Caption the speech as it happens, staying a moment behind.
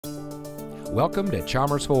Welcome to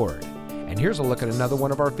Chalmers Ford, and here's a look at another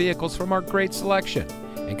one of our vehicles from our great selection.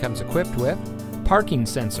 It comes equipped with parking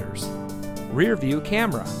sensors, rear view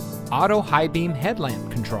camera, auto high beam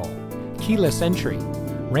headlamp control, keyless entry,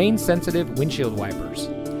 rain sensitive windshield wipers,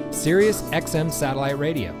 Sirius XM satellite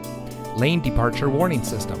radio, lane departure warning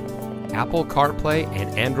system, Apple CarPlay and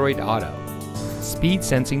Android Auto, speed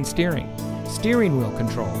sensing steering wheel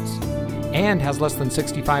controls, and has less than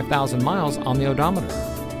 65,000 miles on the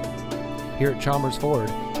odometer. Here at Chalmers Ford,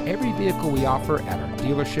 every vehicle we offer at our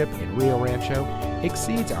dealership in Rio Rancho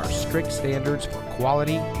exceeds our strict standards for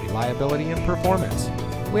quality, reliability, and performance.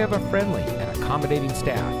 We have a friendly and accommodating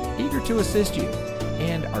staff eager to assist you,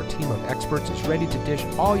 and our team of experts is ready to dish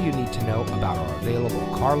all you need to know about our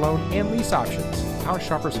available car loan and lease options. Our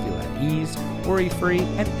shoppers feel at ease, worry-free,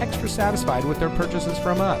 and extra satisfied with their purchases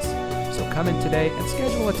from us. So come in today and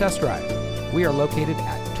schedule a test drive. We are located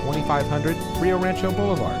at 2500 Rio Rancho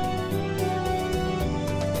Boulevard.